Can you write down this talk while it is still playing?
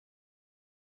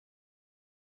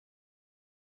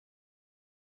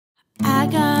I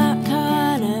got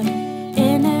caught up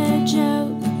in a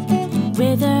joke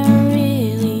with a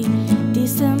really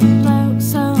decent bloke,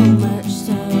 so much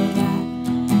so that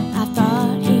I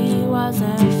thought he was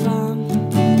a fun.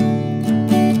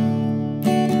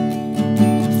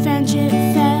 Friendship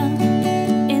fell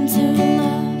into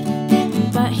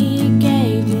love, but he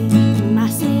gave me a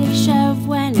massive shove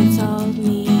when he told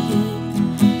me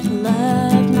he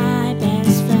loved my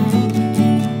best friend.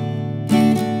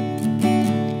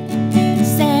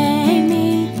 Save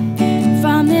me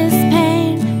from this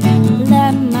pain,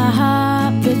 let my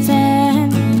heart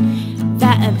pretend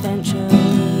that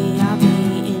eventually I'll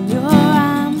be in your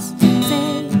arms,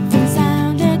 safe and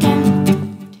sound again.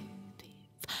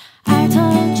 I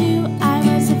told you I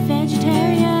was a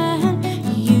vegetarian,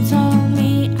 you told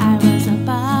me I was a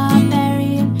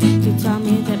barbarian, you told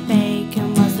me that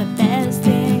bacon was the best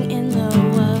thing in the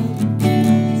world.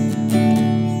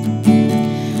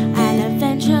 And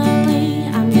eventually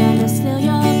I'm gonna steal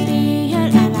your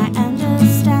beard, and I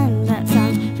understand that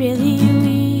sounds really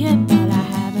weird, but I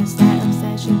have a slight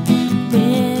obsession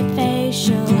with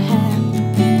facial hair.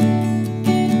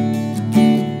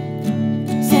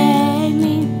 Save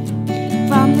me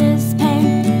from this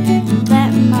pain,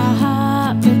 let my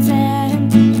heart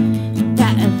pretend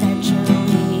that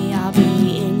eventually I'll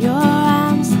be in your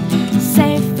arms,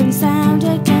 safe and sound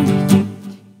again.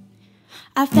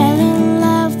 I fell in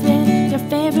love with your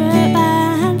favorite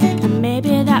band, and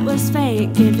maybe that was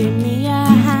fate giving me a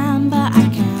hand, but I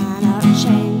cannot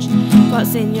change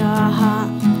what's in your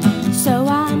heart, so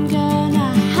I'm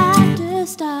gonna have to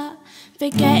start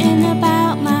forgetting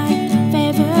about my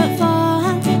favorite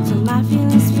Faun, so my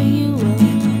feelings for you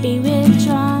will be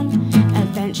withdrawn.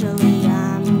 Eventually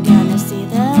I'm gonna see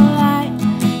the light,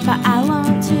 but I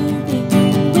want to be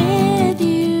with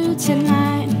you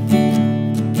tonight,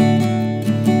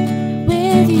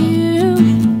 with you.